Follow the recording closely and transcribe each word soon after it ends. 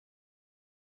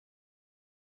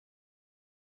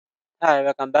Hi,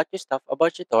 welcome back to Stuff About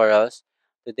Tutorials.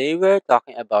 Today we're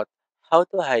talking about how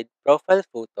to hide profile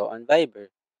photo on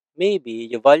Viber. Maybe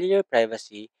you value your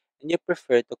privacy and you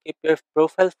prefer to keep your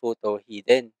profile photo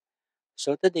hidden.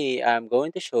 So today I'm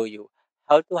going to show you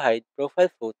how to hide profile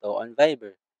photo on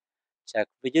Viber. Check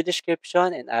video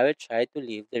description and I will try to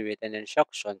leave the written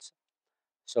instructions.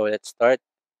 So let's start.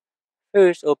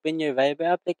 First, open your Viber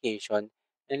application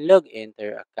and log into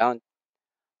your account.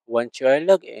 Once you are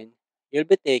logged in, you'll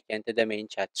be taken to the main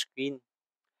chat screen.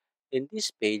 In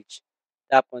this page,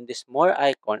 tap on this more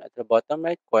icon at the bottom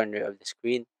right corner of the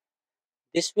screen.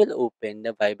 This will open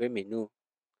the Viber menu.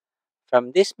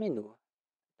 From this menu,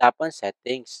 tap on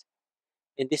Settings.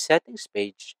 In the Settings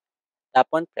page, tap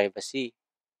on Privacy.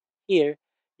 Here,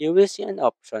 you will see an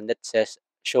option that says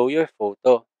Show Your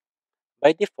Photo.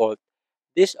 By default,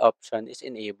 this option is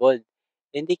enabled,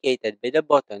 indicated by the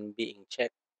button being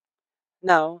checked.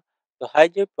 Now, to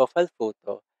hide your profile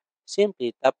photo,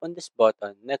 simply tap on this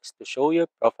button next to Show Your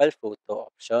Profile Photo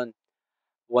option.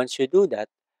 Once you do that,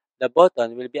 the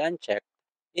button will be unchecked,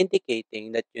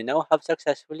 indicating that you now have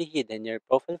successfully hidden your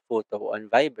profile photo on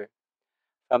Viber.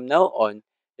 From now on,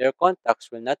 your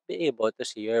contacts will not be able to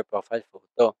see your profile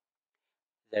photo.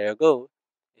 There you go.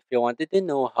 If you wanted to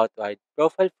know how to hide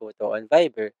profile photo on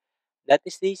Viber, that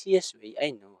is the easiest way I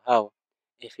know how.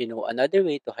 If you know another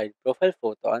way to hide profile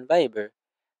photo on Viber,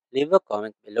 leave a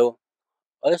comment below.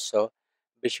 Also,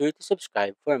 be sure to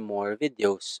subscribe for more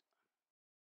videos.